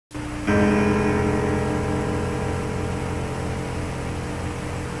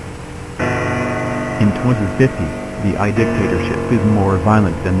In 2050, the dictatorship is more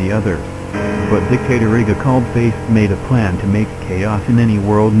violent than the others. But dictator Iga called Face made a plan to make chaos in any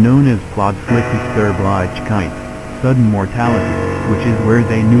world known as Plötzlichsterblichkeit, sudden mortality, which is where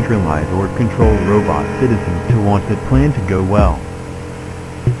they neutralize or control robot citizens to want that plan to go well.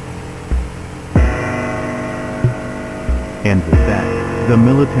 And with that, the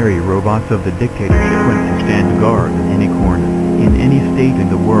military robots of the dictatorship went to stand guard in any corner, in any state in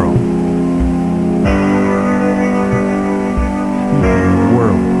the world. Speaking of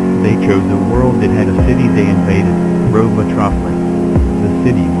world, they chose a world that had a city they invaded, Robotropolis. The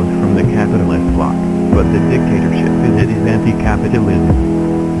city was from the capitalist bloc, but the dictatorship is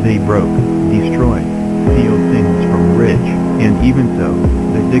anti-capitalism. They broke, destroyed, steal things from rich, and even so,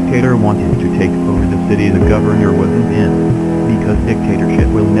 the dictator wanted to take over the city the governor wasn't in, because dictatorship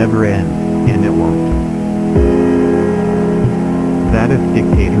will never end, and it won't. That if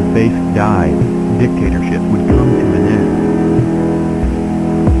dictator Face died, dictatorship would come to an end.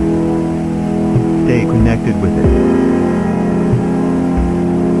 Stay connected with it.